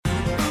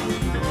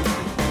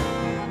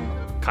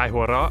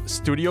Kaihura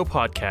Studio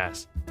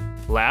Podcast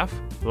Laugh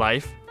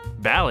Life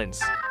Balance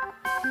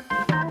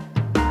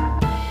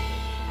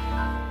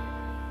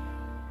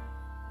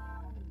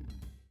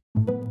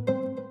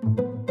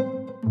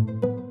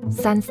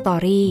Sun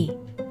Story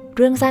เ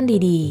รื่องสั้น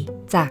ดี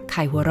ๆจากไ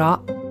ข่หัวเราะ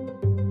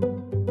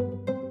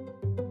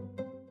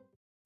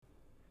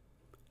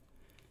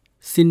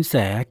สินแส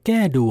แก้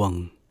ดวง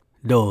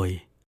โดย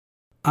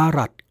อา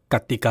รัตน์ ก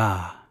ตติกา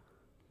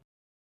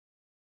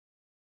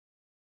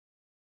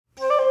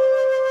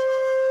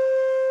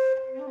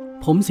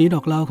ผมสีด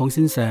อกเหลาของ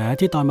สินแส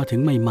ที่ตอนมาถึ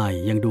งใหม่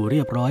ๆยังดูเรี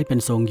ยบร้อยเป็น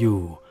ทรงอ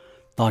ยู่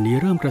ตอนนี้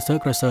เริ่มกระเซาะ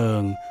กระเซิ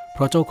งเพ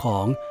ราะเจ้าขอ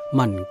งห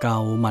มั่นเกา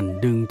หมั่น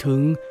ดึงทึ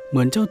งเห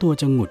มือนเจ้าตัว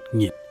จะหงุดห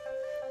งิด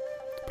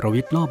ประ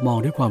วิตรรอบมอง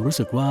ด้วยความรู้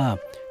สึกว่า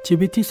ชี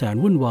วิตที่แสน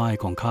วุ่นวาย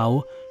ของเขา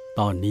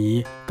ตอนนี้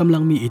กำลั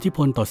งมีอิทธิพ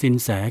ลต่อสิน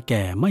แสแ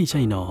ก่ไม่ใ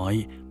ช่น้อย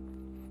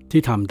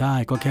ที่ทำได้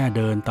ก็แค่เ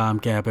ดินตาม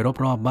แกไป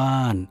รอบๆบ้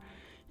าน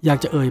อยาก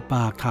จะเอ่ยป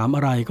ากถามอ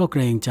ะไรก็เก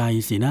รงใจ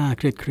สีหน้าเ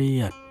ครี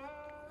ยด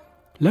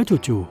ๆแล้ว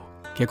จู่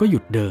ๆแกก็หยุ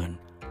ดเดิน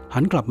หั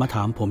นกลับมาถ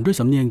ามผมด้วย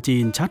สำเนียงจี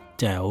นชัด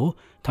แจ๋ว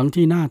ทั้ง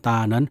ที่หน้าตา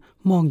นั้น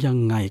มองยัง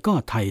ไงก็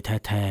ไทย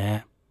แท้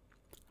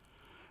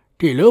ๆ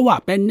ที่รู้ว่า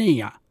เป็นห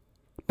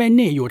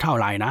นี้อยู่เท่า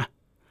ไหร่นะ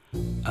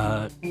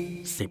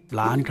10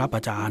 ล้านครับอ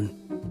าจารย์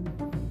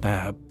แต่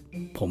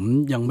ผม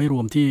ยังไม่ร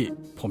วมที่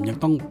ผมยัง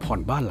ต้องผ่อน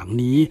บ้านหลัง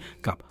นี้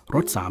กับร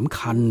ถ3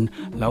 คัน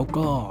แล้ว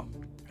ก็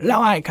แล้ว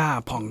ไอ้ค่า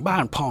ผ่อนบ้า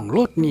นผ่อนร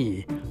ถนี่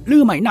หรื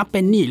อไม่นับเป็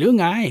นหนี้หรือ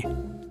ไง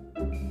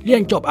เรีย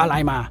นจบอะไร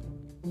มา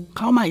เ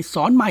ขาไม่ส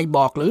อนไม่บ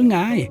อกหรือไง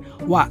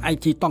ว่าไอ้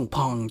ที่ต้อง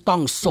ผ่อนต้อ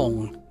งส่ง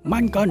มั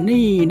นก็ห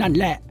นี้นั่น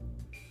แหละ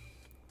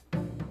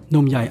ห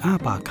นุ่มใหญ่อ้า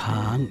ปาก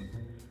ค้าง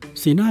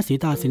สีหน้าสี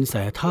ตาสินแส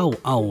เท่า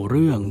เอาเ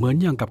รื่องเหมือน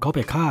อย่างกับเขาไป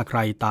ฆ่าใคร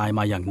ตายม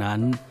าอย่างนั้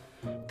น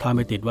ถ้าไ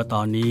ม่ติดว่าต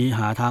อนนี้ห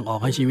าทางออ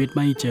กให้ชีวิตไ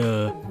ม่เจอ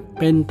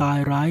เป็นตาย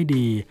ร้าย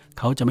ดี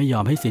เขาจะไม่ยอ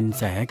มให้สินแ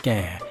สแ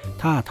ก่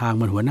ท่าทางเห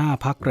มือนหัวหน้า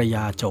พรรคระย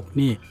าจก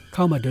นี่เ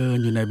ข้ามาเดิน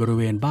อยู่ในบริ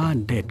เวณบ้าน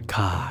เด็ดข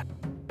าด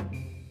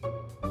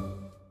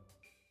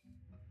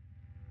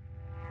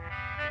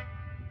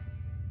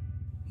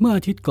เมื่ออ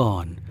าทิตย์ก่อ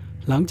น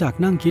หลังจาก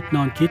นั่งคิดน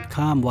อนคิด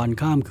ข้ามวัน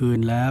ข้ามคืน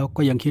แล้ว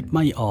ก็ยังคิดไ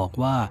ม่ออก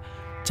ว่า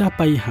จะไ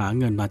ปหา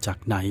เงินมาจาก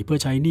ไหนเพื่อ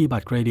ใช้หนี้บั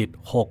ตรเครดิต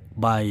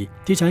6 ใบ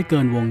ที่ใช้เกิ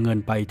นวงเงิน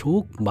ไปทุ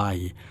กใบ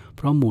เ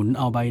พราะหมุนเ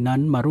อาใบนั้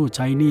นมารูดใ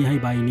ช้หนี้ให้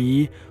ใบนี้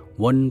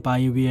วนไป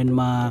เวียน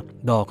มา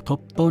ดอกทบ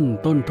ต้น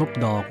ต้นทบ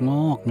ดอกง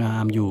อกงา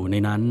มอยู่ใน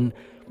นั้น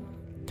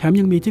แถม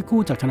ยังมีที่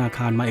กู้จากธนาค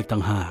ารมาอีกต่า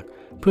งหาก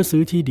เพื่อซื้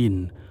อที่ดิน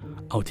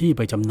เอาที่ไ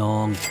ปจำนอ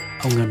ง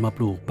เอาเงินมาป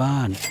ลูกบ้า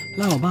นแ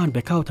ล้วเอาบ้านไป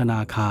เข้าธน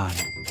าคาร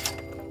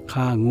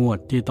ค่างวด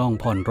ที่ต้อง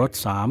ผ่อนรถ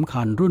3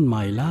 คันรุ่นให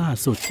ม่ล่า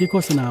สุดที่โฆ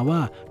ษณาว่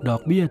าดอ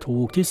กเบี้ยถู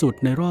กที่สุด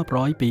ในรอบ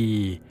100 ปี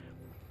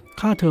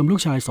ค่าเทอมลู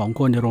กชาย2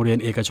 คนในโรงเรียน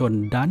เอกชน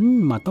ดัน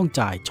มาต้อง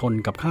จ่ายชน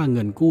กับค่าเ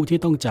งินกู้ที่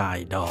ต้องจ่าย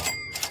ดอก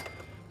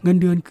เงิน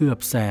เดือนเกือบ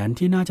แสน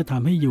ที่น่าจะท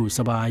ำให้อยู่ส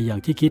บายอย่า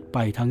งที่คิดไป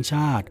ทั้งช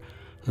าติ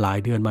หลาย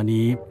เดือนมา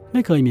นี้ไ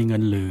ม่เคยมีเงิ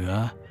นเหลือ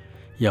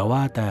อย่าว่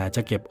าแต่จ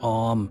ะเก็บอ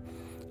อม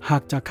หั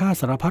กจากค่า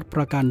สารพัดป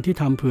ระกันที่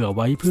ทำเผื่อไ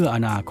ว้เพื่ออ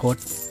นาคต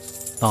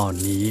ตอน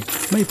นี้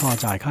ไม่พอ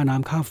จ่ายค่าน้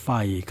ำค่าไฟ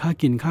ค่า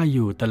กินค่าอ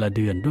ยู่แต่ละเ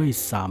ดือนด้วย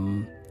ซ้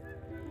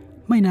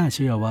ำไม่น่าเ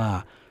ชื่อว่า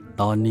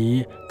ตอนนี้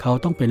เขา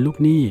ต้องเป็นลูก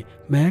หนี้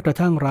แม้กระ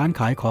ทั่งร้าน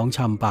ขายของช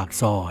ำปาก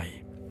ซอย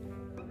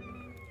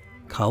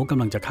เขาก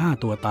ำลังจะฆ่า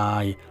ตัวตา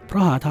ยเพรา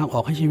ะหาทางอ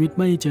อกให้ชีวิต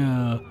ไม่เจอ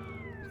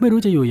ไม่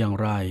รู้จะอยู่อย่าง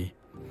ไร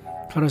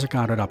ข้าราชก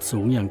ารระดับสู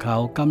งอย่างเขา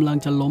กำลัง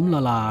จะล้มล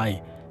ะลาย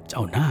จะเอ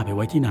าหน้าไปไ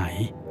ว้ที่ไหน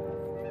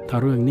ถ้า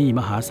เรื่องหนี้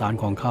มหาศาล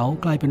ของเขา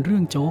กลายเป็นเรื่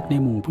องโจ๊กใน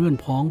หมู่เพื่อน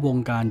พ้องวง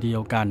การเดี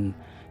ยวกัน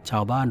ชา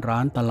วบ้านร้า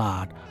นตลา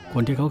ดค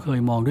นที่เขาเคย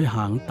มองด้วยห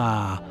างตา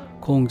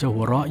คงจะ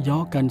หัวเราะเยา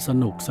ะกันส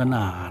นุกสน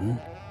าน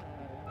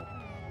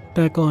แ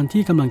ต่ก่อน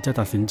ที่กำลังจะ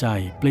ตัดสินใจ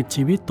ปลิด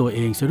ชีวิตตัวเอ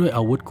งซะด้วยอ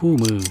าวุธคู่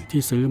มือ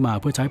ที่ซื้อมา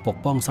เพื่อใช้ปก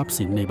ป้องทรัพย์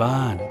สินในบ้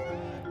าน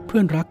เพื่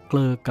อนรักเกล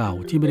อเก่า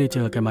ที่ไม่ได้เจ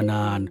อกันมาน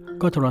าน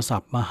ก็โทรศั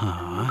พท์มาหา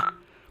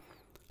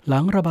หลั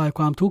งระบายค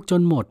วามทุกข์จ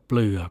นหมดเป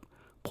ลือก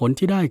ผล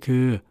ที่ได้คื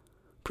อ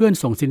เพื่อน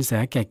ส่งสินแส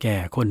แก่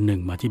ๆคนหนึ่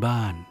งมาที่บ้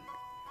าน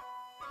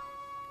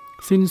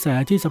สินแส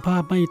ที่สภา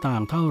พไม่ต่า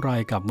งเท่าไร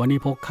กับวันิ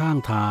พกข้าง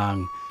ทาง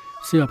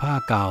เสื้อผ้า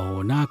เก่า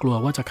น่ากลัว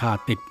ว่าจะขาด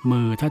ติด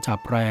มือถ้าจับ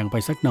แรงไป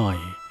สักหน่อย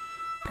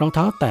รองเ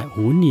ท้าแตะ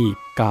หูหนีบ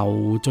เก่า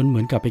จนเหมื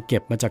อนกับไปเก็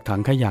บมาจากถั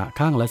งขยะ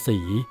ข้างละสี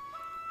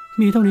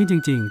มีเท่านี้จ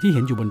ริงๆที่เ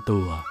ห็นอยู่บน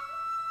ตัว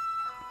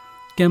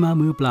แกมา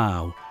มือเปล่า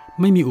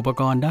ไม่มีอุป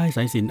กรณ์ได้ส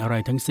ายสิญจน์อะไร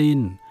ทั้งสิ้น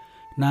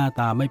หน้า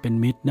ตาไม่เป็น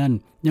มิตรนั่น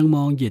ยังม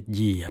องเห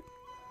ยียด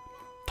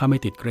ถ้าไม่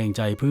ติดเกรงใ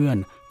จเพื่อน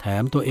แถ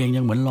มตัวเอง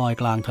ยังเหมือนลอย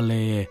กลางทะเล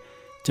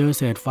เจอเ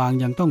ศษฟาง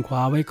ยังต้องคว้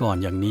าไว้ก่อน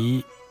อย่างนี้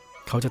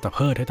เขาจะตะเ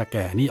พิดให้ตาแ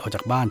ก่นี่ออกจ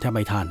ากบ้านแทบไ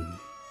ม่ทัน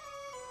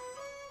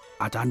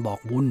อาจารย์บอก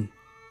บุญ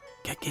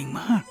แกเก่ง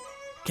มาก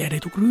แกได้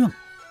ทุกเรื่อง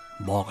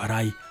บอกอะไร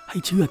ให้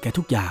เชื่อแก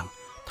ทุกอย่าง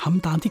ท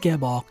ำตามที่แก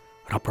บอก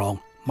รับรอง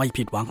ไม่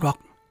ผิดหวังหรอก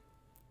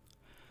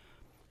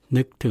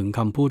นึกถึงค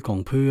ำพูดของ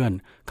เพื่อน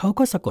เขา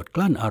ก็สะกดก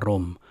ลั้นอาร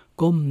มณ์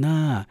ก้มหน้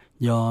า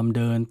ยอมเ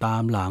ดินตา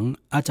มหลัง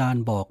อาจาร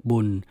ย์บอกบุ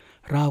ญ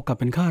ราวกับ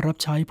เป็นข้ารับ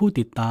ใช้ผู้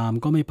ติดตาม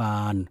ก็ไม่ป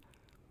าน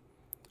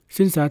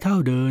สินแสเฒ่า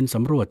เดินส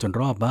ำรวจจน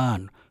รอบบ้าน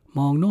ม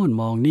องโน่น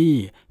มองนี่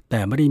แ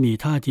ต่ไม่ได้มี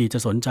ท่าทีจะ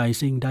สนใจ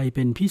สิ่งใดเ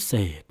ป็นพิเศ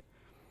ษ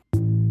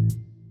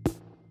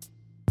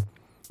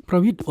ประ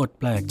วิตรอด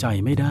แปลกใจ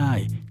ไม่ได้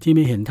ที่ไ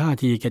ม่เห็นท่า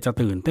ทีแกจะ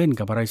ตื่นเต้น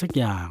กับอะไรสัก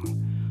อย่าง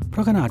เพร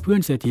าะขนาดเพื่อ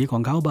นเศรษฐีขอ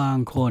งเขาบาง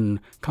คน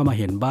เข้ามา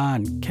เห็นบ้าน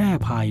แค่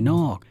ภายน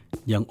อก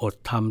ยังอด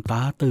ทำต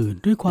าตื่น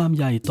ด้วยความใ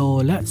หญ่โต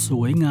และส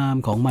วยงาม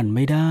ของมันไ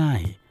ม่ได้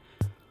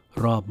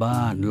รอบบ้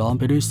านล้อม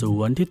ไปด้วยส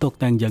วนที่ตก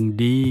แต่งอย่าง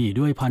ดี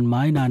ด้วยพันไ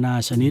ม้นานา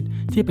ชนิด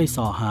ที่ไป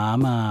ส่อหา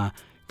มา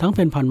ทั้งเ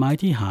ป็นพันไม้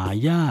ที่หา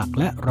ยาก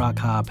และรา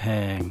คาแพ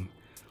ง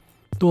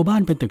ตัวบ้า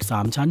นเป็นตึก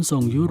3 ชั้นทร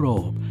งยุโร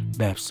ป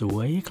แบบสว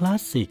ยคลา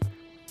สสิก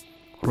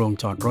โรง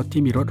จอดรถ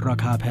ที่มีรถรา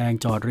คาแพง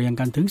จอดเรียง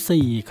กันถึง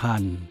4 คั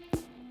น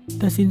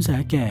แต่สินแส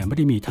แก่ไม่ไ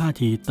ด้มีท่า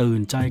ทีตื่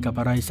นใจกับ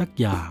อะไรสัก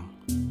อย่าง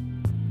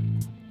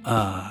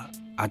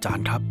อาจาร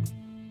ย์ครับ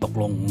ตก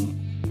ลง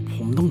ผ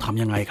มต้องท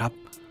ำยังไงครับ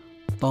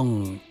ต้อง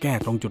แก้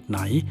ตรงจุดไหน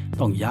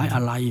ต้องย้ายอ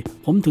ะไร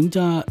ผมถึงจ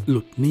ะห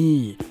ลุดหนี้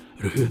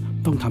หรือ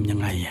ต้องทำยัง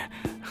ไง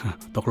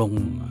ตกลง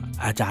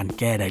อาจารย์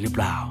แก้ได้หรือเป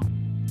ล่า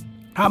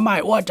ทำไม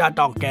อ้วจะ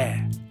ต้องแก้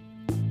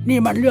นี่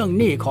มันเรื่อง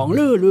หนี้ของ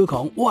ลือข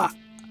องอ้ว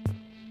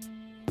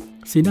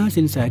สีหน้า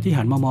สินแสที่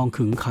หันมามอง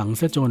ขึงขัง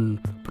ซะจน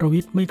ประวิ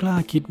ตรไม่กล้า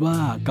คิดว่า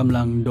กำ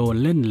ลังโดน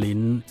เล่นลิ้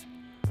น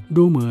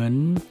ดูเหมือน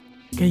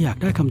แกอยาก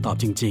ได้คำตอบ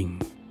จริง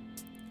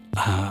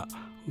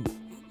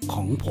ๆข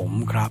องผม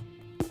ครับ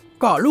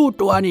ก็รู้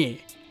ตัว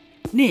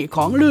นี่ข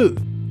องลื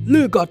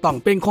อก็ต้อง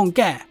เป็นคงแ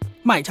ก่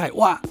ไม่ใช่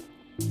ว่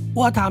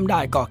าทำได้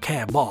ก็แค่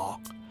บอก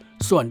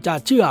ส่วนจะ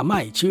เชื่อไ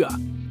ม่เชื่อ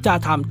จะ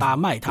ทำตาม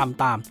ไม่ท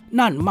ำตาม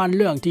นั่นมันเ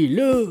รื่องที่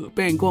ลือเ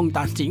ป็นคง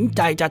ตัดสินใ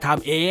จจะท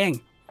ำเอง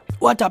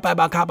ว่าจะไป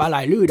บังคับอะไร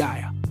ลือได้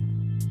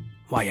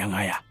ว่ายังไง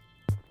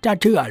จะ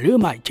เชื่อหรือ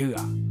ไม่เชื่อ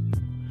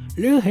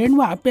หรือเห็น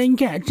ว่าเป็น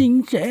แค่สิน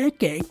แส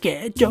แก่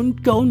ๆจ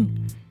น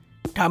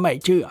ถ้าไม่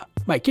เชื่อ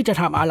ไม่คิดจะ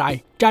ทำอะไร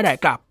จะได้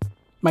กลับ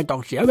ไม่ต้อ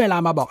งเสียเวลา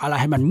มาบอกอะไร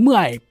ให้มันเมื่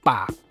อยป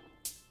าก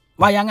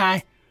ว่ายังไง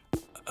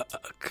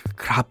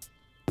ครับ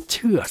เ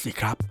ชื่อสิ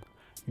ครับ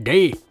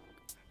ดี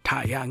ถ้า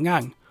อย่าง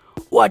งั้น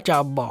ว่าจะ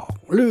บอก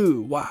ลือ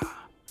ว่า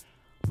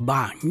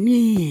บ้าน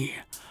นี้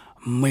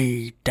มี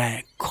แต่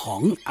ขอ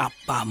งอั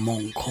ปม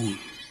งคล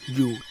อ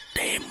ยู่เ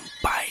ต็ม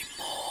ไปห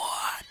ม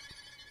ด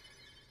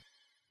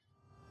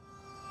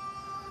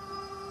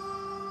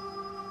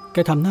แก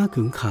ทำหน้า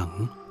ขึงขัง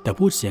แต่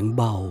พูดเสียงเ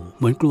บาเ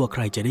หมือนกลัวใค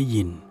รจะได้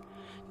ยิน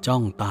จ้อ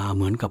งตาเ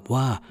หมือนกับ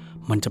ว่า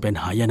มันจะเป็น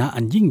หายนะ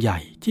อันยิ่งใหญ่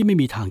ที่ไม่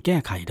มีทางแก้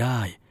ไขได้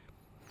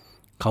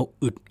เขา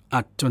อึด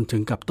อัดจนถึ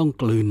งกับต้อง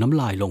กลืนน้ำ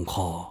ลายลงค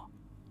อ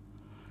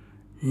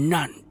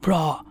นั่นเพร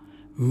าะ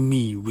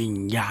มีวิญ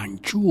ญาณ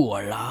ชั่ว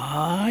ร้า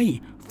ย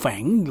แฝ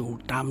งอยู่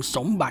ตามส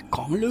มบัติข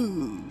องลือ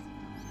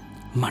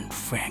มัน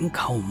แฝง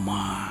เข้าม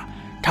า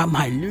ทำใ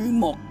ห้ลือ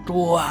หมก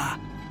ตัว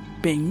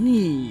เป็นห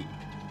นี้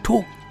ทุ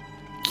กข์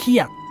เครี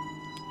ยด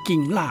กิ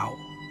นเหล้า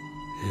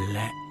แล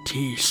ะ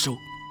ที่สุด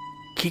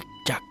คิด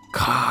จะ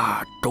ฆ่า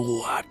ตั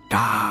วต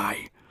าย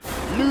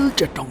ลือ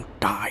จะต้อง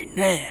ตายแ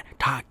น่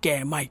ถ้าแก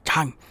ไม่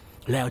ทัน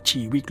แล้ว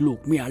ชีวิตลูก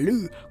เมียลื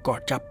อก็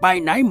จะไป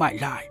ไหนไม่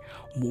ได้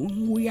หมุน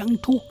เวียน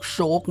ทุกโศ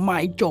กไม่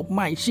จบไ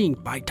ม่สิ้น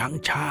ไปทั้ง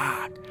ชา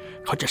ติ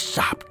เขาจะส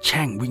าปแ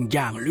ช่งวิญญ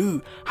าณลือ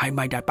ให้ไ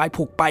ม่ได้ไป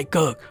ผุกไปเ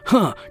กิด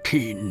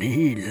ที่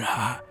นี่ล่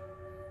ะ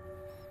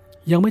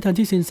ยังไม่ทัน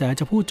ที่สินแส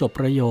จะพูดจบ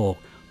ประโยค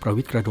ประ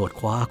วิตรกระโดด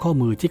คว้าข้อ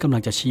มือที่กำลั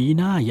งจะชี้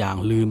หน้าอย่าง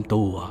ลืม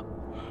ตัว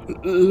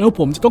แล้วผ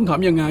มจะต้องท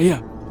ำยังไง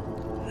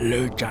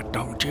ลือจะ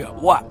ต้องเชื่อ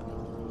ว่า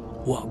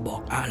บอ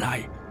กอะไร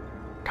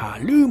ถ้า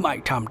ลือไม่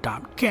ทำตา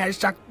มแค่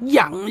สักอ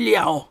ย่างเดี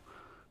ยว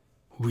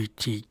วิ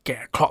ธีแก้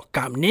เคราะห์ก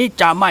รรมนี้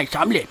จะไม่ส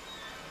ำเร็จ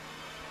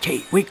ชี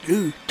วิตลื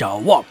อจะ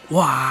วอดว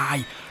าย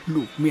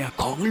ลูกเมีย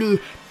ของลือ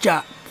จะ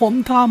ผม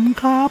ท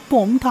ำครับผ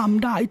มท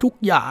ำได้ทุก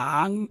อย่า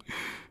ง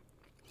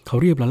เขา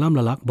เรียบละล่ำ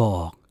ละลักบอ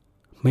ก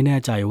ไม่แน่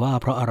ใจว่า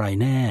เพราะอะไร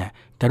แน่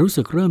แต่รู้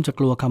สึกเริ่มจะ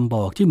กลัวคำบ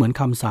อกที่เหมือน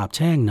คำสาปแ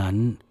ช่งนั้น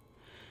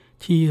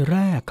ทีแร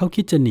กเขา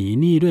คิดจะหนี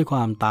หนี้ด้วยคว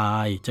ามตา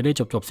ยจะได้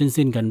จบ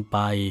สิ้นกันไป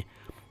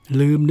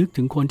ลืมนึก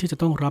ถึงคนที่จะ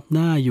ต้องรับห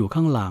น้าอยู่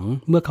ข้างหลัง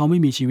เมื่อเขาไม่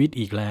มีชีวิต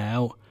อีกแล้ว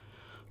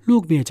ลู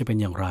กเมียจะเป็น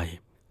อย่างไร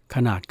ข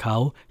นาดเขา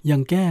ยั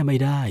งแก้ไม่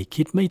ได้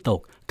คิดไม่ต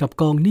กกับ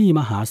กองหนี้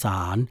มหาศ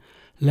าล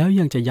แล้ว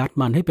ยังจะยัด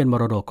มันให้เป็นม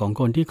รดกของ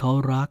คนที่เขา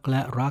รักแล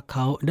ะรักเข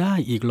าได้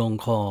อีกลง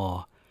คอ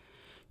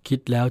คิด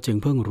แล้วจึง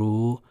เพิ่ง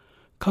รู้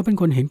เขาเป็น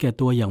คนเห็นแก่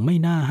ตัวอย่างไม่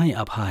น่าให้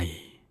อภัย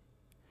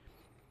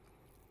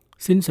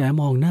สินแส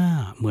มองหน้า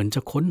เหมือนจ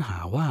ะค้นหา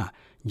ว่า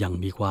ยัง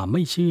มีความไ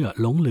ม่เชื่อ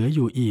หลงเหลืออ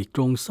ยู่อีกต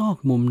รงซอก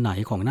มุมไหน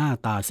ของหน้า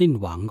ตาสิ้น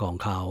หวังของ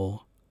เขา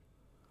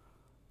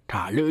ถ้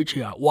าลือเ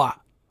ชื่อว่า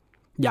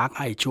อยาก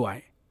ให้ช่วย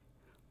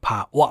พา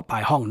อ้วไป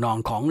ห้องนอน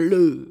ของ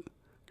ลือ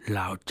เร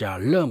าจะ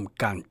เริ่ม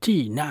กันที่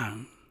นั่ง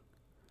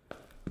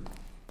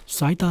ส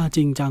ายตาจ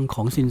ริงจังข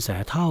องสินแส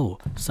เฒ่า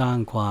สร้าง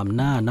ความ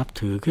น่านับ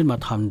ถือขึ้นมา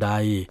ทันใด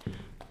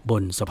บ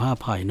นสภาพ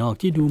ภายนอก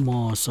ที่ดูม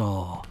อซอ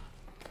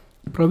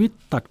ประวิตร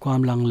ตัดความ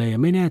ลังเล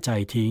ไม่แน่ใจ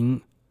ทิ้ง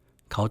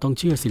เขาต้อง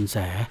เชื่อสินแส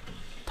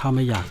ถ้าไ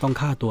ม่อยากต้อง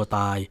ฆ่าตัวต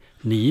าย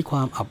หนีคว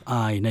ามอับอ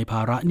ายในภ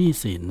าระหนี้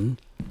สิน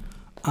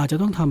อาจจะ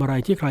ต้องทำอะไร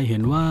ที่ใครเห็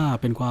นว่า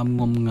เป็นความ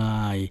งมง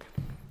าย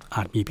อ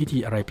าจมีพิธี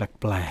อะไรแ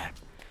ปลก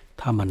ๆ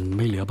ถ้ามันไ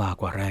ม่เหลือบา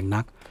กว่าแรง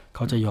นักเข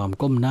าจะยอม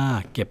ก้มหน้า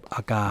เก็บอ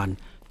าการ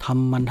ท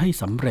ำมันให้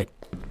สำเร็จ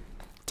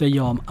จะย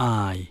อมอ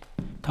าย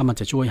ถ้ามัน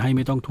จะช่วยให้ไ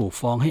ม่ต้องถูก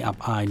ฟ้องให้อับ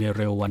อายใน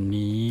เร็ววัน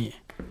นี้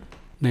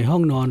ในห้อ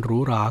งนอนหรู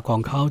หราขอ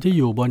งเขาที่อ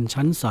ยู่บน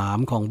ชั้น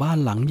3ของบ้าน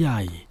หลังให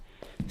ญ่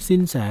สิ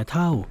นแสเ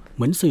ฒ่าเห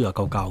มือนเสื่อเ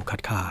ก่าๆ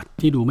ขาดๆ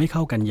ที่ดูไม่เข้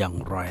ากันอย่าง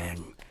แรง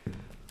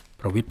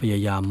ประวิตรพย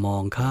ายามมอ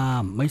งข้า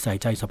มไม่ใส่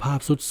ใจสภาพ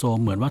ทรุดโทรม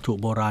เหมือนวัตถุ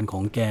โบราณขอ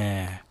งแก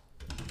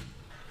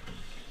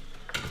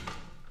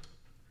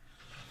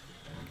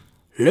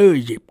ลื้อ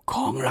หยิบข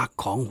องรัก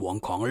ของหวง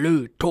ของลื้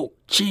อทุก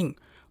ชิ้น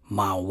ม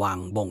าวาง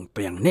บงเ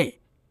ปียงนี่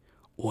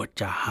อวด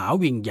จะหา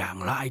วิญญาณ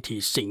ร้ายที่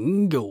สิง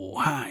อยู่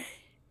ให้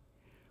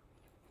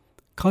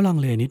เขาลัง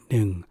เลนิดห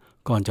นึ่ง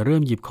ก่อนจะเริ่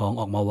มหยิบของ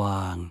ออกมาว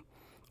าง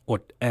อ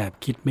ดแอบ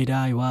คิดไม่ไ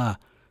ด้ว่า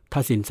ถ้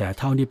าสินแส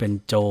เฒ่านี่เป็น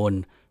โจร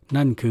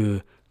นั่นคือ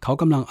เขา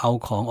กำลังเอา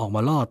ของออกม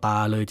าล่อตา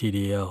เลยทีเ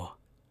ดียว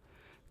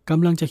ก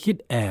ำลังจะคิด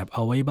แอบเอ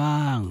าไว้บ้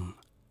าง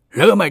ห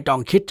รือไม่ต้อ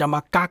งคิดจะม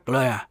ากักเล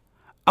ย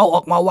เอาอ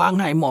อกมาวาง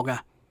ให้หมด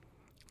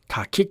ถ้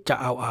าคิดจะ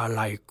เอาอะไ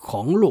รข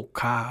องลูก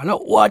ค้าแล้ว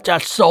ว่าจะ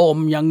โสม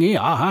อย่างนี้เห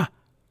รอฮะ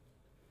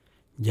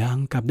ยัง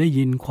กับได้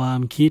ยินควา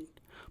มคิด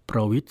ปร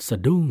ะวิตรสะ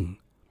ดุ้ง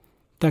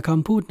แต่ค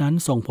ำพูดนั้น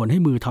ส่งผลให้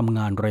มือทำง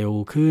านเร็ว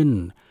ขึ้น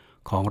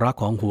ของรัก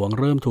ของหวง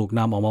เริ่มถูกน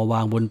ำออกมาว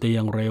างบนเตีย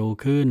งเร็ว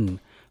ขึ้น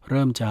เ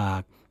ริ่มจาก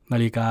นา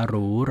ฬิกาห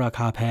รูราค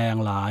าแพง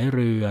หลายเ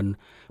รือน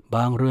บ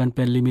างเรือนเ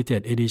ป็น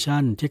Limited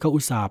Edition ที่เขาอุ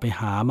ตส่าห์ไป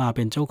หามาเ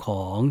ป็นเจ้าข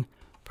อง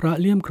พระ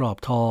เลี่ยมกรอบ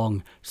ทอง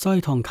สร้อย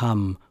ทองค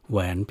ำแหว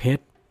นเพช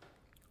ร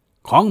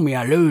ของเมีย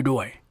ลื้อด้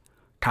วย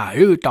ถ้า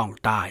ลื้อต้อง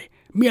ตาย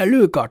เมีย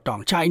ลื้อก็ต้อ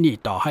งใช้หนี้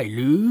ต่อให้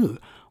ลื้อ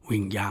วิ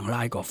ญญาณร้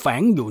ายก็แฝ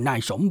งอยู่ใน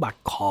สมบัติ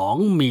ของ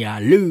เมีย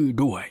ลื้อ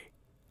ด้วย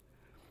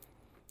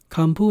ค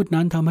ำพูด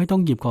นั้นทำให้ต้อ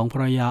งหยิบของภร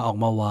รยาออก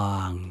มาวา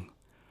ง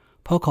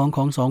พอข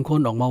องสองคน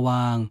ออกมาว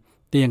าง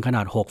เตียงขน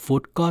าด6 ฟุ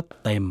ตก็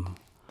เต็ม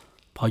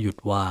พอหยุด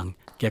วาง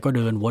แกก็เ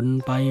ดินวน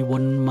ไปว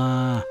นมา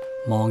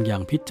มองอย่า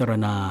งพิจาร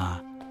ณา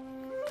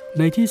ใ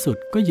นที่สุด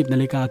ก็หยิบนา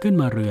ฬิกาขึ้น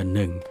มาเรือนห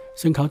นึ่ง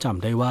ซึ่งเขาจ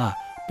ำได้ว่า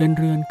เป็น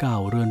เรือนเก่า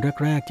เรือน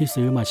แรกๆที่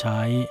ซื้อมาใช้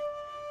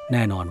แ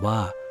น่นอนว่า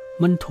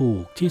มันถู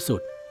กที่สุ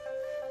ด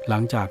หลั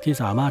งจากที่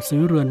สามารถซื้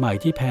อเรือนใหม่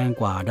ที่แพง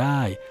กว่าได้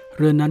เ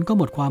รือนนั้นก็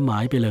หมดความหมา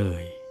ยไปเล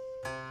ย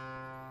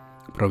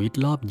ประวิตร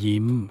ลอบ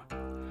ยิ้ม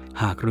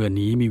หากเรือน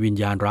นี้มีวิญ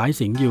ญาณร้าย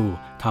สิงอยู่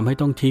ทำให้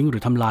ต้องทิ้งหรื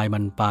อทำลายมั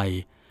นไป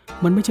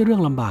มันไม่ใช่เรื่อ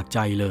งลำบากใจ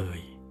เลย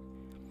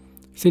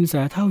สินแส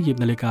เฒ่าหยิบ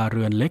นาฬิกาเ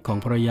รือนเล็กของ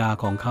ภรรยา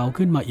ของเขา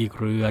ขึ้นมาอีก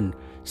เรือน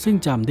ซึ่ง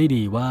จำได้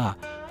ดีว่า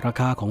รา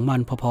คาของมัน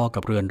พอๆกั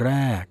บเรือนแร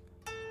ก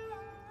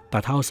ตา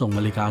เฒ่าส่งน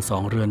าฬิกา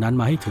2 เรือนนั้น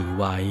มาให้ถือ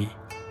ไว้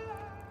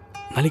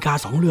นาฬิกา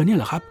2 เรือนเนี่ยเ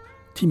หรอครับ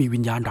ที่มีวิ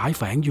ญญาณร้ายแ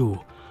ฝงอยู่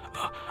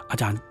อา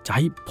จารย์จะใ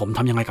ห้ผมท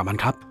ำยังไงกับมัน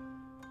ครับ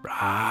เป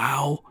ล่า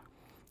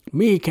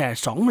มีแค่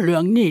2 เรือ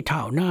นนี่เท่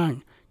านั้น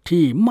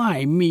ที่ไม่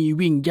มี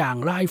วิญญาณ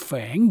ร้ายแฝ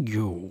งอ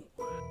ยู่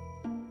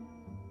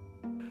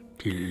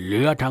ที่เห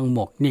ลือทั้งหม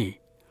ดนี่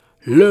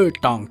เลือ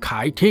ต้องขา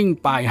ยทิ้ง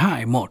ไปให้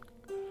หมด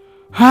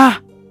ฮะ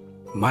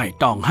ไม่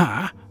ต้องหา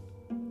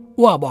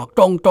ว่าบอก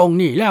ตรง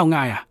ๆนี่แล้วไง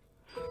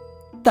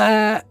แต่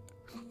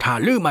ถ้า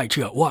ลือไม่เ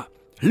ชื่อว่า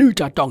ลือ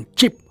จะต้อง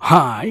ชิบห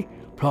าย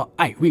เพราะไ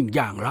อ้วิญญ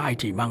าณร้าย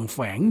ที่มันแฝ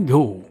งอ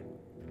ยู่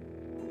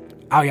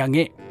เอาอย่าง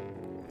นี้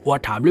ว่า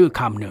ถามลือ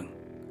คำหนึ่ง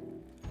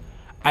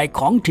ไอ้ข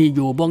องที่อ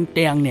ยู่บนเ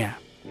ตียงเนี่ย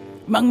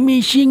มันมี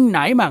ชิ้นไหน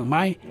บ้างไหม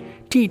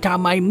ที่ทำ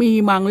ไมมี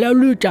มันแล้ว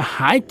ลือจะห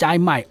ายใจ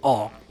ไม่ออ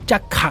กจะ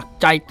ขัด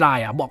ใจตาย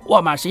บอกว่า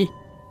มาสิ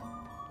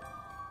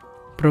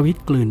ประวิตร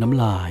กลืนน้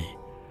ำลาย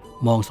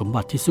มองสม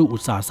บัติที่สู้อุ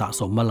ตสาห์สะ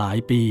สมมาหลาย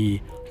ปี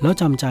แล้ว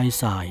จำใจ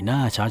สายหน้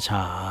า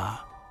ช้า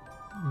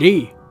ๆดี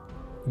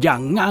อย่า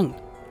งงั้น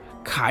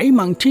ขาย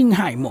มันทิ้งใ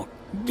ห้หมด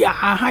อย่า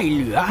ให้เ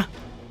หลือ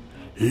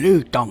ลื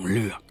อต้องเ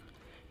ลือก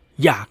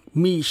อยาก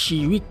มีชี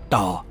วิต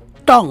ต่อ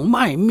ต้องไ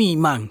ม่มี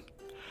มัน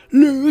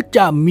หรือจ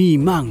ะมี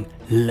มัน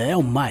แล้ว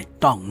ไม่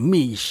ต้อง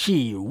มี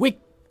ชีวิต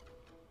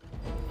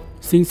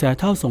สินแส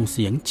เฒ่าส่งเ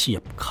สียงเฉีย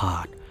บขา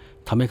ด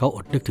ทำให้เขาอ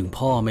ดนึกถึง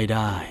พ่อไม่ไ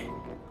ด้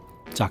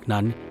จาก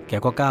นั้นแก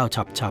ก็ก้าว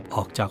ฉับๆอ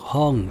อกจาก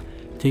ห้อง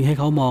ทิ้งให้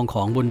เขามองข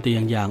องบนเตีย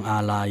งอย่างอา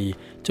ลัย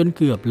จนเ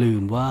กือบลื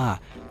มว่า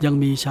ยัง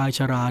มีชายช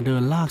ราเดิ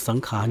นลากสัง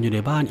ขารอยู่ใน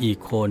บ้านอีก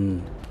คน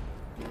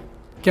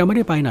แกไม่ไ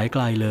ด้ไปไหนไก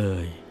ลเล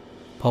ย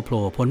พอโผ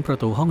ล่พ้นประ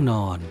ตูห้องน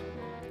อน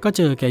ก็เ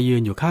จอแกยื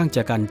นอยู่ข้าง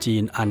จักรันจี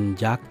นอัน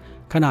ยักษ์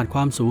ขนาดคว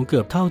ามสูงเกื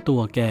อบเท่าตั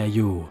วแกอ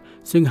ยู่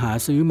ซึ่งหา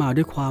ซื้อมา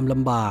ด้วยความล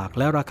ำบากแ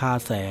ละราคา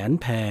แสน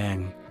แพง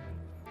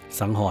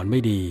สังหรณ์ไม่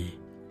ดี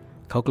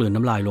เขากลืน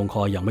น้ำลายลงค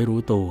ออย่างไม่รู้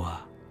ตัว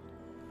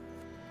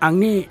อัน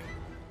นี้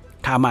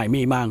ถ้าไม่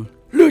มีมัง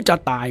หรือจะ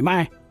ตายไหม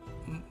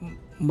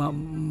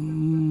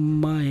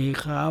ไม่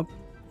ครับ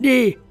ดี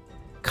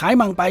ขาย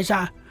มังไปซ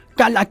ะ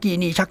กันละกี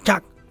นี่ชั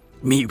ก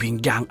มีวิญ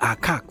ญาณอา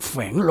ฆาตแฝ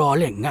งรอ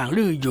เล่นงาน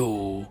ลืออยู่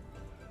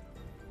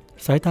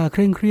สายตาเค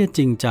ร่งเครียดจ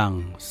ริงจัง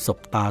สบ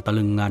ตาตะ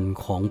ลึงงัน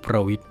ของปร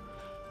ะวิตร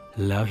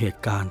แล้วเห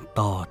ตุการณ์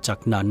ต่อจาก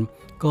นั้น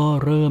ก็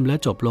เริ่มและ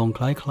จบลงค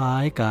ล้า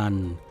ยๆกัน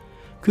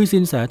คือสิ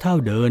นแสเฒ่า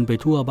เดินไป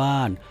ทั่วบ้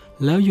าน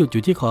แล้วหยุดอ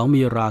ยู่ที่ของ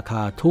มีราค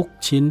าทุก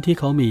ชิ้นที่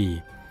เขามี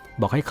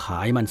บอกให้ขา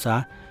ยมันซะ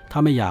ถ้า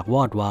ไม่อยากว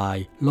อดวาย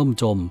ล่ม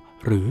จม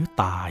หรือ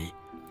ตาย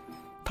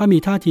ถ้ามี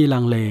ท่าทีลั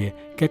งเล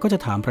แกก็จะ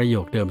ถามประโย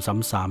คเดิม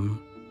ซ้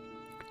ำ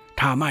ๆ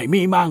ถ้าไม่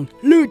มีมัง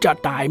ลือจะ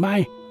ตายไหม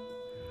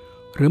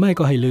หรือไม่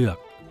ก็ให้เลือก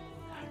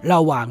ร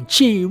ะหว่าง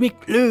ชีวิต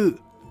ลือ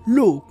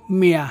ลูก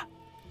เมีย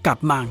กับ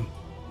มัง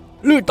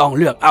ลือต้อง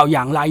เลือกเอาอ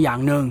ย่างใดอย่า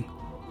งหนึ่ง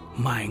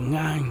ไม่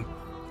งั้น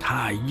ถ้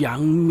ายั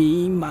งมี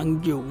มัง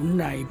อยู่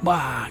ใน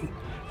บ้าน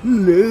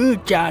หรือ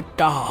จะ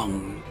ต้อง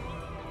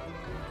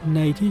ใน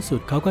ที่สุ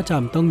ดเขาก็จ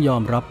ำต้องยอ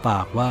มรับป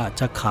ากว่า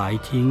จะขาย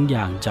ทิ้งอ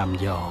ย่างจ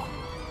ำยอม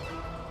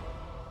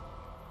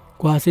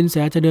กว่าสินแส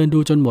จะเดินดู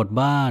จนหมด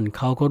บ้านเ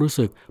ขาก็รู้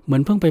สึกเหมือ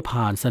นเพิ่งไป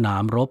ผ่านสนา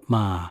มรบม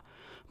า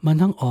มัน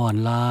ทั้งอ่อน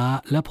ล้า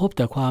และพบแ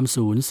ต่ความ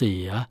สูญเสี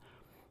ย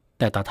แ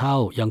ต่ตาเฒ่า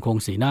ยังคง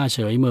สีหน้าเฉ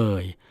ยเม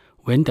ย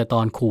เว้นแต่ต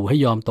อนขู่ให้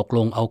ยอมตกล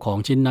งเอาของ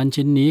ชิ้นนั้น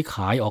ชิ้นนี้ข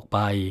ายออกไป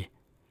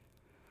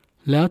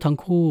แล้วทั้ง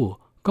คู่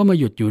ก็มา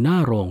หยุดอยู่หน้า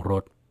โรงร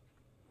ถ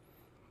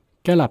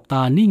แกหลับต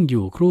านิ่งอ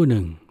ยู่ครู่ห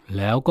นึ่งแ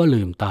ล้วก็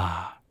ลืมตา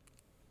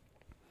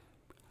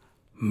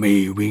มี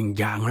วิญ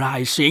ญาณลา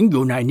ยสิงอ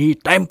ยู่ในนี้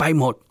เต็มไป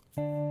หมด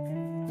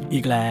อี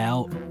กแล้ว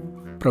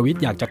ประวิตร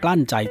อยากจะกลั้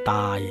นใจต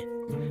าย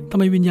ทำ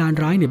ไมวิญญาณ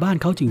ร้ายในบ้าน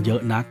เขาจึงเยอ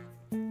ะนัก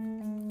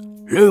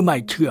หรือไม่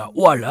เชื่อ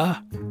ว่าเหรอ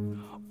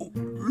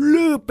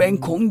ลือเป็น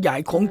ของใหญ่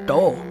ของโต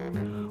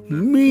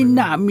มีห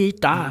น้ามี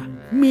ตา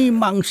มี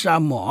มังส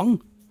มอง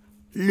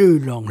ลือ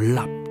ลองห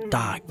ลับต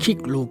าคิด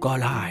ดูก็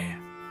ได้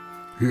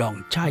ลอง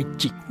ใช้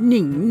จิต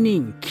นิ่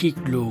งๆคิด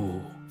ดู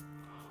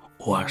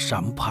ว่า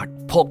สัมผัส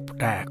พบ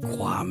แต่ค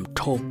วาม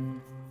ทุกข์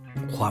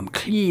ความเ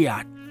ครีย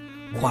ด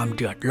ความเ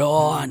ดือดร้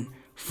อน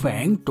แฝ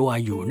งตัว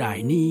อยู่ใน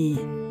นี้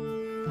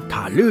ถ้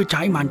าลือใ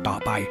ช้มันต่อ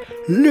ไป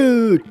ลื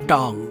อ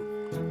ต้อง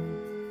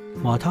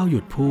หมอเฒ่าหยุ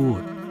ดพู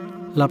ด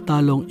หลับตา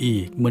ลงอี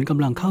กเหมือนก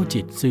ำลังเข้า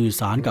จิตสื่อ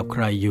สารกับใค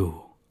รอยู่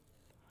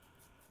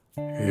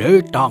ลือ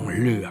ต้อง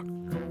เลือก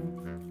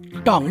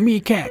ต้องมี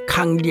แค่ค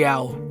รั้งเดียว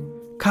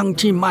ครั้ง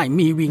ที่ไม่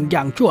มีวิญญ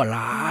าณชั่ว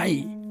ร้าย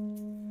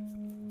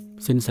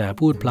สินแส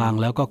พูดพลาง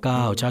แล้วก็ก้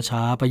าวช้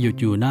าๆไปหยุด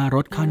อยู่หน้าร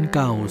ถคันเ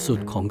ก่าสุด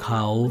ของเข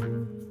า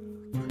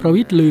ประ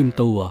วิตรลืม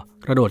ตัว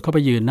กระโดดเข้าไป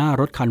ยืนหน้า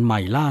รถคันใหม่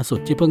ล่าสุด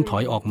ที่เพิ่งถอ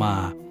ยออกมา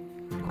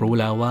รู้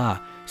แล้วว่า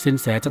สิน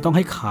แสจะต้องใ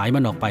ห้ขายมั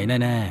นออกไป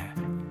แน่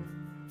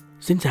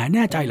ๆสินแสแ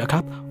น่ใจเหรอค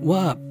รับว่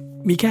า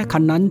มีแค่คั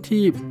นนั้น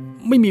ที่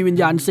ไม่มีวิญ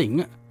ญาณสิง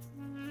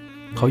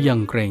เขายัง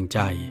เกรงใจ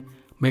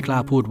ไม่กล้า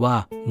พูดว่า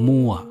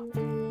มั่ว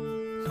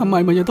ทำไม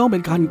มันจะต้องเป็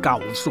นคันเก่า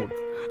สุด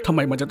ทำไม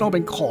มันจะต้องเป็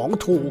นของ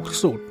ถูก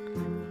สุด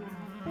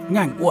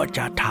งั้นอ้วจ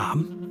ะถาม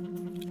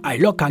ไอ้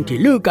รถคันที่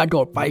ลือกระโด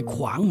ดไปข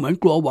วางเหมือน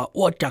กลัวว่า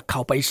อ้วจะเข้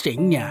าไปสิง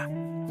เนี่ย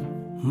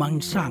มัน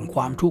สร้างคว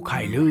ามทุกข์ใ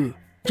ห้ลือ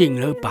จริง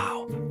หรือเปล่า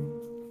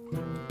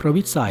ประ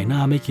วิตรสายหน้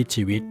าไม่คิด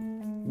ชีวิต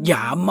อย่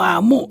ามา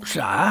มุส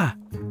า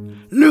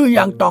ลือ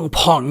ยังต้อง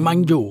ผ่อนมัน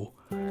อยู่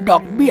ดอ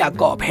กเบี้ย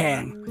ก็แพ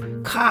ง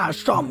ค่า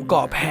ซ่อม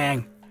ก็แพง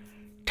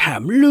แถ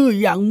มลือ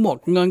ยังหมด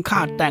เงินค่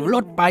าแต่งร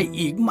ถไป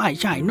อีกไม่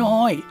ใช่น้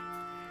อย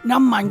น้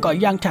ำมันก็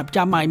ยังแทบจ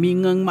ะไม่มี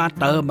เงินมา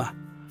เติม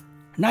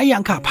ไหนยั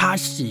งค่าภา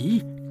ษี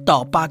ต่อ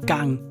ประกั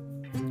น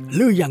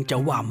ลือยังจะ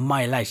ว่าไม่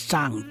ไล่ส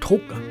ร้างทุ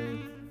กข์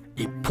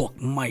อีพวก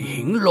ไม่เ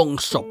ห็นลง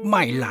ศพไ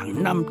ม่หลั่ง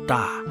น้ำต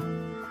า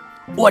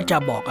อ้วจะ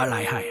บอกอะไร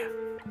ให้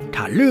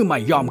ถ้าลือไม่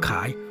ยอมข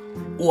าย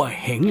อ้ว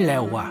เห็นแล้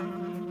วว่า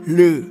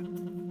ลือ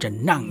จะ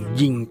นั่ง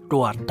ยิงตั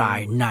วตาย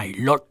ใน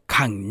รถ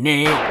คัน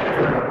นี้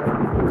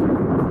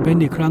เป็น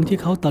อีกครั้งที่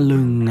เขาตะลึ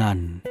งงัน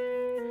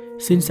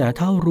สินแสเ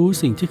ฒ่ารู้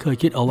สิ่งที่เคย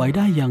คิดเอาไว้ไ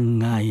ด้ยัง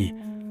ไง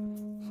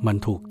มัน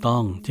ถูกต้อ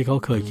งที่เขา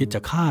เคยคิดจะ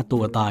ฆ่าตั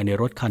วตายใน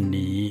รถคัน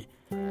นี้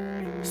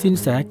สิน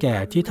แสแก่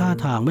ที่ท่า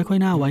ทางไม่ค่อย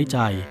น่าไว้ใจ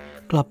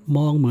กลับม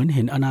องเหมือนเ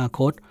ห็นอนาค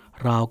ต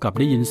ราวกับ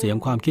ได้ยินเสียง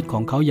ความคิดขอ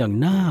งเขาอย่าง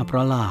น่าปร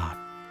ะหลาด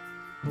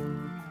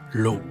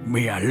ลูกเ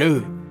มียลือ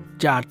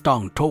จะต้อ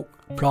งทุกข์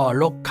เพราะ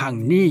รถคัน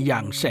นี้อย่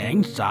างแสน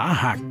สา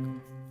หัส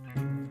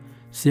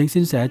เสียงสิ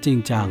นแสจริง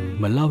จังเ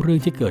หมือนเล่าเรื่อ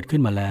งที่เกิดขึ้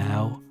นมาแล้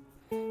ว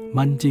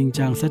มันจริง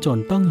จังซะจน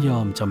ต้องยอ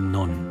มจำน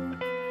น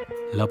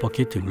แล้วพอ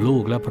คิดถึงลู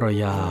กและภรร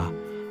ยา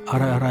อะ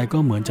ไรๆก็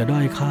เหมือนจะด้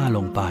อยค่าล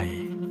งไป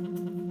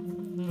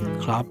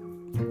ครับ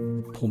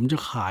ผมจะ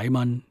ขาย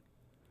มัน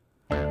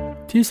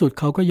ที่สุด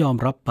เขาก็ยอม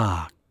รับปา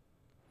ก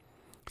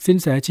สิน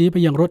แสชี้ไป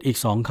ยังรถอีก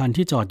2 คัน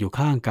ที่จอดอยู่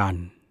ข้างกัน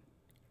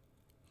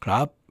ค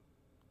รับ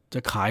จะ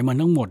ขายมัน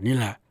ทั้งหมดนี่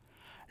แหละ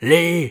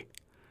ลี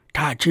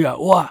ถ้าเชื่อ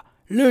ว่า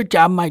ลือจ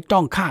ะไม่ต้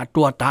องฆ่า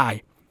ตัวตาย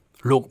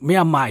ลูกเมี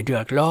ยไม่เดื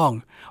อดร้อน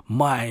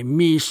ไม่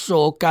มีโศ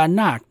ก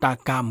นาฏ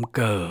กรรมเ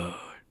กิด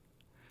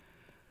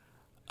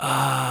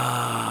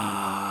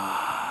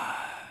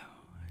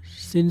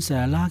สินแส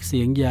ลากเ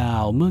สียงยา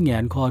วเมื่อแง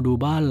นคอดู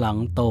บ้านหลัง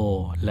โต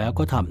แล้ว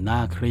ก็ทำหน้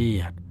าเครี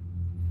ยด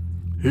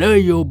เลย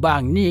อยู่บ้า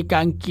นนี่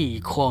กันกี่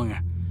คน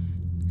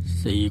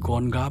4 ค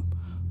นครับ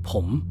ผ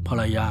มภร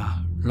รยา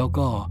แล้ว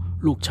ก็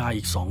ลูกชาย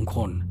อีก2 ค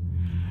น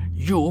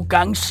อยู่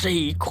กัน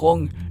4 คน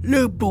ลื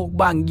อปลูก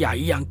บ้านใหญ่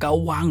อย่างกะ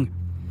วัง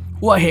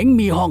ว่าเห็น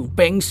มีห้องเ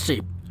ป็น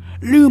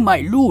10ลือไม่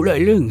รู้เลย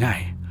เรื่องไง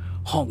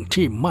ห้อง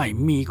ที่ไม่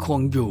มีค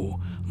นอยู่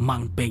มั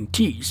นเป็น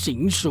ที่สิ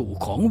งสู่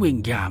ของวิญ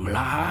ญาณ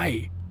ร้าย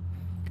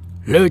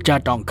ลือจะ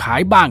ต้องขา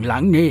ยบ้านหลั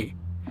งนี้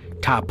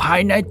ถ้าภาย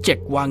ใน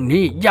7 วัน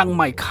นี้ยังไ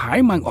ม่ขาย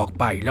มันออก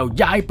ไปแล้ว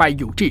ย้ายไป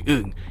อยู่ที่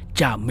อื่น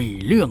จะมี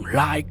เรื่อง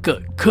ร้ายเกิ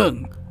ดขึ้น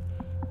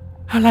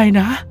อะไร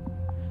นะ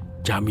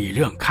จะมีเ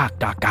รื่องฆา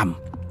ตกรรม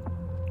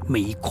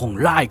มีคง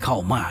ไล่เข้า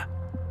มา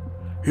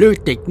หรือ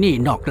ติดหนี้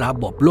นอกระ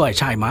บบด้วย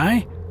ใช่ไหม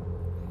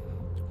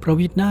ประ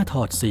วิตรหน้าถ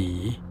อดสี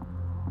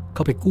เข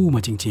าไปกู้ม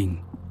าจริง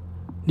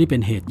ๆนี่เป็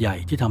นเหตุใหญ่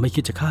ที่ทำให้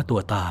คิดจะฆ่าตั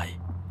วตาย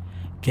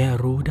แก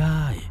รู้ไ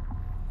ด้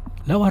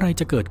แล้วอะไร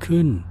จะเกิด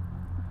ขึ้น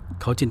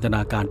เขาจินตน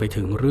าการไป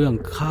ถึงเรื่อง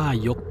ฆ่า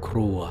ยกค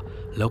รัว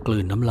แล้วกลื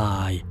นน้ำล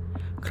าย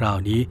คราว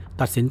นี้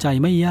ตัดสินใจ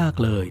ไม่ยาก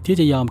เลยที่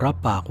จะยอมรับ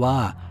ปากว่า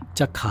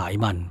จะขาย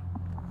มัน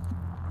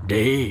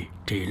ดี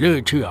ที่ลือ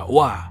เชื่อ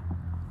ว่า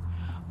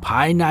ภ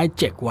ายใน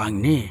7 วัน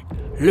นี้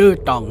ลือ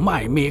ต้องไม่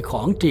มีข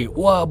องที่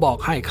ว่าบอก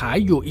ให้ขาย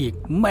อยู่อีก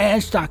แม้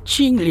สัก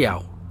ชิ้นเดียว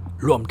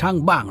รวมทั้ง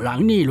บ้านหลั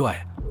งนี้ด้วย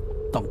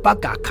ต้องประ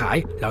กาศขาย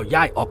แล้ว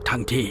ย้ายออกทั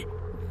นที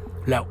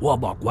แล้วว่า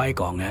บอกไว้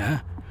ก่อนนะ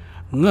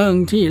เงิน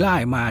ที่ได้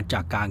มาจ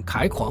ากการข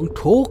ายของ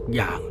ทุกอ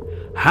ย่าง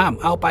ห้าม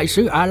เอาไป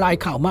ซื้ออะไร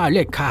เข้ามาเ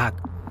ล็ดขาด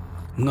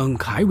เงิน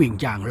ขายวิ่ง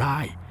อย่างไร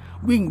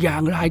วิ่งอย่า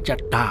งไรจะ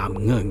ตาม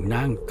เงิน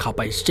นั่งเข้าไ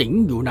ปสิง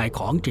อยู่ในข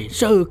องที่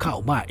ซื้อเข้า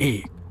มาอี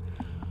ก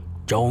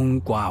จน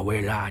กว่าเว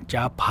ลาจ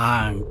ะผ่า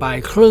นไป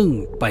ครึ่ง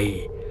ปี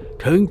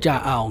ถึงจะ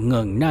เอาเ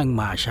งินนั่ง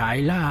มาใช้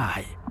ได้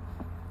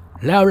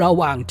แล้วระ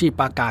หว่างที่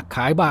ประกาศข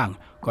ายบ้าง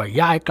ก็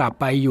ย้ายกลับ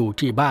ไปอยู่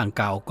ที่บ้าน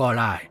เก่าก็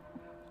ได้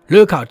หรื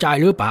อเข้าใจ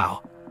หรือเปล่า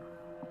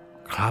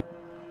ครับ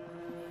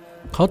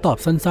เขาตอบ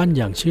สั้นๆอ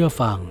ย่างเชื่อ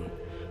ฟัง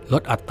ล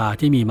ดอัตรา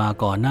ที่มีมา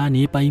ก่อนหน้า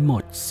นี้ไปหม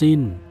ดสิ้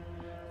น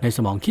ในส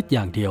มองคิดอ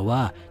ย่างเดียวว่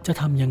าจะ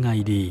ทำยังไง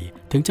ดี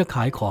ถึงจะข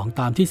ายของ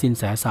ตามที่สิน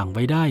แสสั่งไ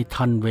ว้ได้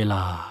ทันเวล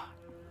า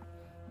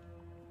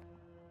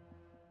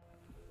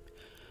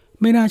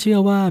ไม่น่าเชื่อ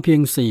ว่าเพีย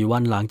ง4 วั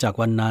นหลังจาก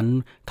วันนั้น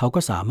เขาก็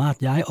สามารถ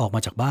ย้ายออกมา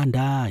จากบ้าน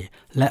ได้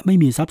และไม่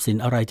มีทรัพย์สิน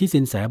อะไรที่สิ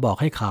นแสบอก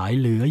ให้ขาย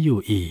เหลืออยู่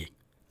อีก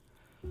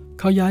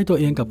เขาย้ายตัว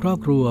เองกับครอบ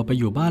ครัวไป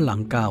อยู่บ้านหลั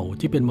งเก่า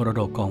ที่เป็นมร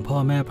ดกของพ่อ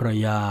แม่ภรร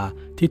ยา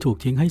ที่ถูก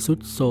ทิ้งให้ทรุด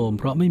โทรม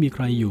เพราะไม่มีใค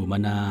รอยู่มา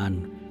นาน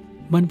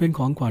มันเป็นข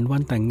องขวัญวั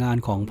นแต่งงาน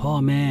ของพ่อ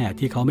แม่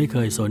ที่เขาไม่เค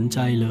ยสนใจ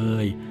เล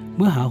ยเ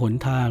มื่อหาหน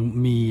ทาง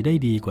มีได้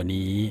ดีกว่า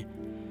นี้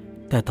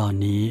แต่ตอน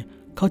นี้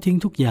เขาทิ้ง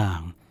ทุกอย่าง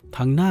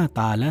ทั้งหน้าต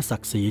าและศั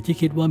กดิ์ศรีที่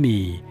คิดว่ามี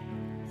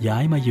ย้า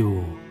ยมาอยู่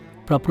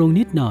ปรับปรุง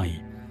นิดหน่อย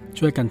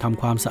ช่วยกันท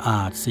ำความสะอ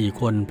าด4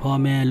 คนพ่อ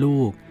แม่ลู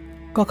ก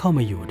ก็เข้าม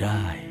าอยู่ไ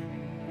ด้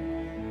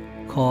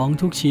ของ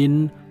ทุกชิ้น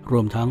ร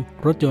วมทั้ง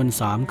รถยนต์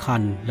3 คั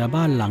นและ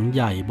บ้านหลังใ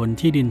หญ่บน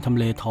ที่ดินทำ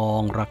เลทอง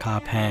ราคา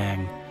แพง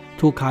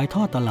ถูกขายท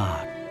อดตลา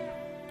ด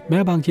แม้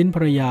บางชิ้นภ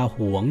รรยาห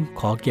วง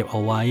ขอเก็บเอ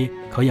าไว้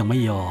เขายังไม่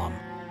ยอม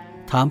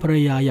ถามภรร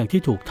ยาอย่าง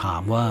ที่ถูกถา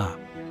มว่า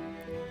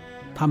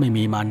ถ้าไม่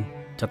มีมัน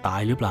จะตา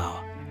ยหรือเปล่า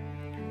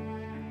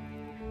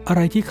อะไ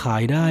รที่ขา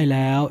ยได้แ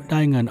ล้วได้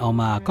เงินเอา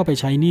มาก็ไป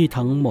ใช้หนี้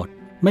ทั้งหมด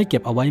ไม่เก็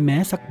บเอาไว้แม้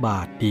สักบ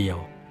าทเดียว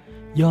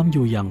ยอมอ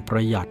ยู่อย่างปร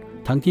ะหยัด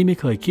ทั้งที่ไม่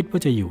เคยคิดว่า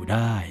จะอยู่ไ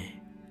ด้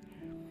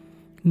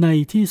ใน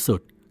ที่สุ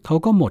ดเขา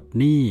ก็หมด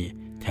หนี้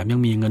แถมยั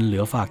งมีเงินเหลื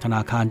อฝากธน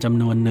าคารจ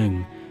ำนวนหนึ่ง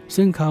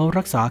ซึ่งเขา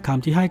รักษาค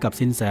ำที่ให้กับ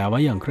สินแสไว้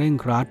อย่างเคร่ง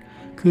ครัด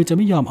คือจะไ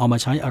ม่ยอมเอามา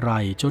ใช้อะไร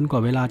จนกว่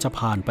าเวลาจะ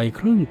ผ่านไป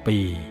ครึ่งปี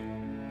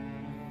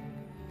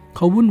เข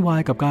าวุ่นวา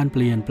ยกับการเป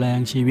ลี่ยนแปลง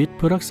ชีวิตเ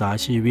พื่อรักษา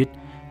ชีวิต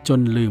จน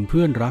ลืมเ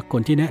พื่อนรักค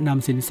นที่แนะน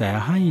ำสินแส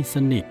ให้ส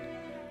นิท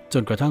จ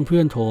นกระทั่งเพื่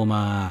อนโทรม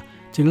า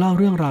จึงเล่า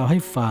เรื่องราวให้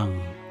ฟัง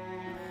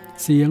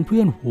เสียงเพื่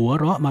อนหัว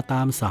เราะมาต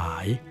ามสา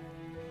ย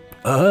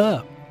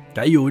จ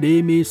ะอยู่ดี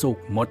มีสุข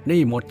หมดห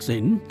นี้หมดสิ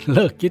นเ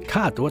ลิกคิด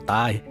ฆ่าตัวต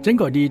ายฉัน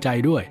ก็ดีใจ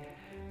ด้วย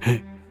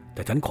แ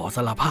ต่ฉันขอส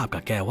ารภาพ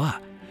กับแกว่า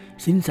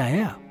สินแส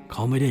เข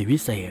าไม่ได้วิ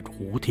เศษ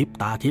หูทิพ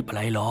ตาทิพอะไ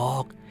รหรอ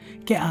ก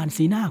แกอ่าน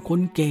สีหน้าค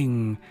นเก่ง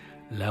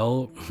แล้ว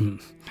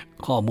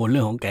ข้อมูลเ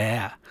รื่องของแก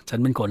ฉัน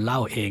เป็นคนเล่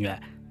าเองแหล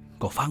ะ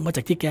ก็ฟังมาจ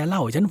ากที่แกเล่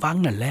าให้ฉันฟัง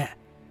นั่นแหละ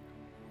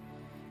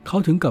เขา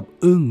ถึงกับ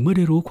อึ้งเมื่อไ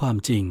ด้รู้ความ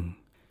จริง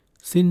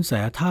สินแส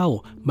เฒ่า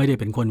ไม่ได้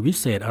เป็นคนวิ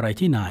เศษอะไร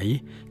ที่ไหน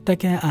แต่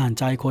แกอ่าน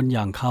ใจคนอ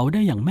ย่างเขาไ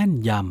ด้อย่างแม่น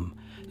ย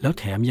ำแล้ว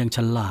แถมยังฉ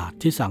ลาด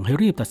ที่สั่งให้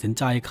รีบตัดสิน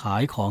ใจขา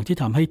ยของที่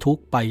ทำให้ทุก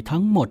ข์ไปทั้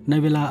งหมดใน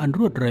เวลาอันร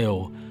วดเร็ว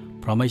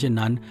เพราะไม่เช่น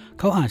นั้น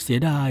เขาอาจเสีย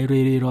ดาย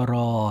ร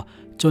อ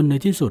จนใน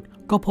ที่สุด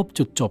ก็พบ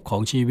จุดจบขอ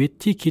งชีวิต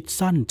ที่คิด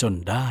สั้นจน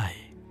ได้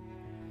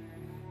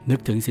นึก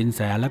ถึงสินแส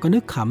แล้วก็นึ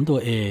กขำตัว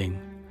เอง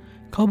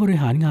เขาบริ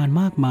หารงาน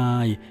มากมา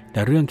ยแ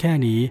ต่เรื่องแค่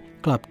นี้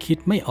กลับคิด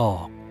ไม่ออ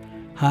ก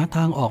หาท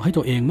างออกให้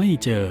ตัวเองไม่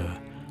เจอ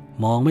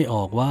มองไม่อ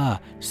อกว่า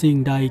สิ่ง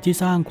ใดที่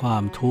สร้างควา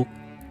มทุกข์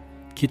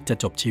คิดจะ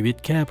จบชีวิต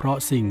แค่เพราะ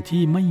สิ่ง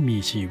ที่ไม่มี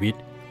ชีวิต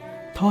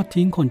ทอด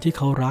ทิ้งคนที่เ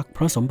ขารักเพ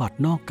ราะสมบัติ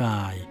นอกก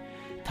าย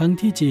ทั้ง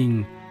ที่จริง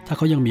ถ้าเ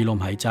ขายังมีลม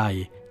หายใจ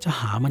จะ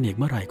หามันอีก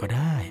เมื่อไหร่ก็ไ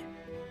ด้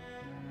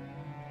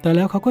แต่แ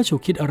ล้วเขาก็ฉุก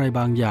คิดอะไร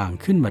บางอย่าง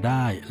ขึ้นมาไ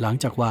ด้หลัง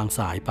จากวางส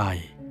ายไป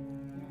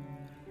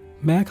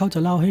แม้เขาจะ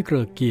เล่าให้เก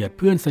ริกเกียรติเ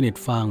พื่อนสนิท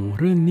ฟัง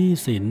เรื่องหนี้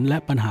สินและ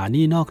ปัญหาห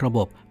นี้นอกระบ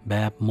บแบ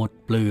บหมด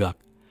เปลือก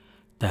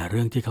แต่เ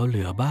รื่องที่เขาเห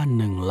ลือบ้าน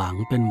1 หลัง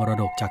เป็นมร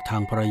ดกจากทา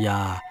งภรรย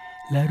า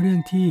และเรื่อง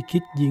ที่คิ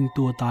ดยิง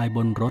ตัวตายบ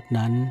นรถ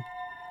นั้น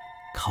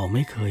เขาไ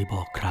ม่เคยบ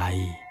อกใคร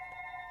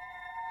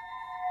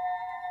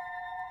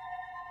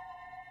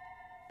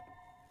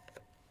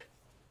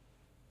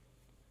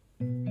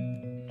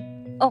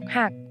อก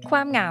หักคว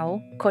ามเหงา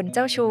คนเ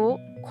จ้าชู้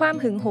ความ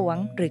หึงหวง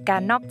หรือกา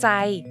รนอกใจ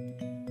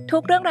ทุ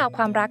กเรื่องราวค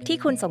วามรักที่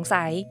คุณสง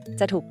สัย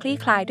จะถูกคลี่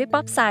คลายด้วยป๊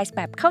อปไซส์แ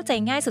บบเข้าใจ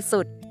ง่าย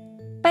สุด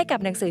ๆไปกับ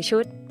หนังสือชุ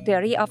ด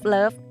Theory of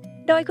Love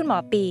โดยคุณหมอ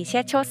ปีเช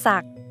ษฐ์โชติศั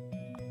กดิ์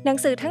หนัง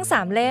สือทั้ง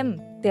3เล่ม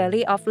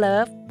Theory of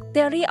Love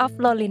Theory of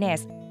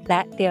Loneliness แล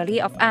ะ Theory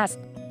of Us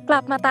กลั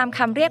บมาตามค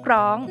ำเรียก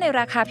ร้องใน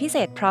ราคาพิเศ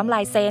ษพร้อมล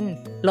ายเซ็น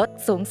ลด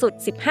สูงสุด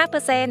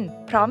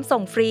 15% พร้อมส่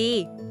งฟรี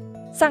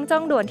สั่งจอ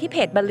งด่วนที่เพ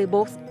จ Baloo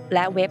Books แล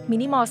ะเว็บ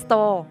Minimal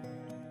Store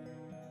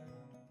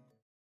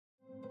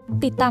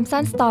ติดตาม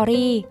สั้นสตอ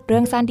รี่เรื่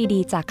องสั้นดี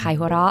ๆจากข่าย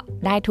หัวเราะ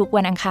ได้ทุก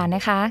วันอังคารน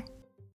ะคะ